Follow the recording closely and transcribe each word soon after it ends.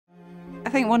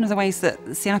think one of the ways that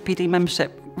CIPD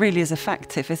membership really is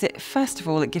effective is first of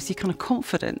all, it gives you kind of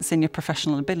confidence in your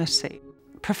professional ability.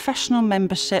 Professional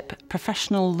membership,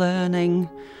 professional learning,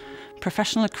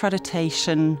 professional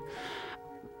accreditation,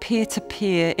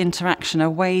 peer-to-peer interaction are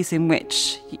ways in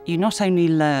which you not only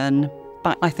learn,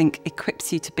 but I think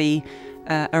equips you to be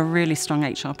a really strong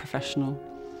HR professional.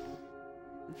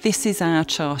 This is our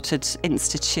chartered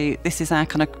institute, this is our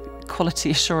kind of quality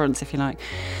assurance, if you like.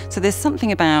 So there's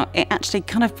something about it actually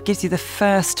kind of gives you the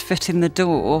first foot in the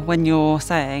door when you're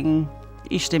saying,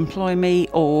 you should employ me,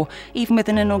 or even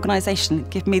within an organisation,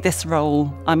 give me this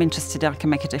role, I'm interested, I can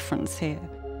make a difference here.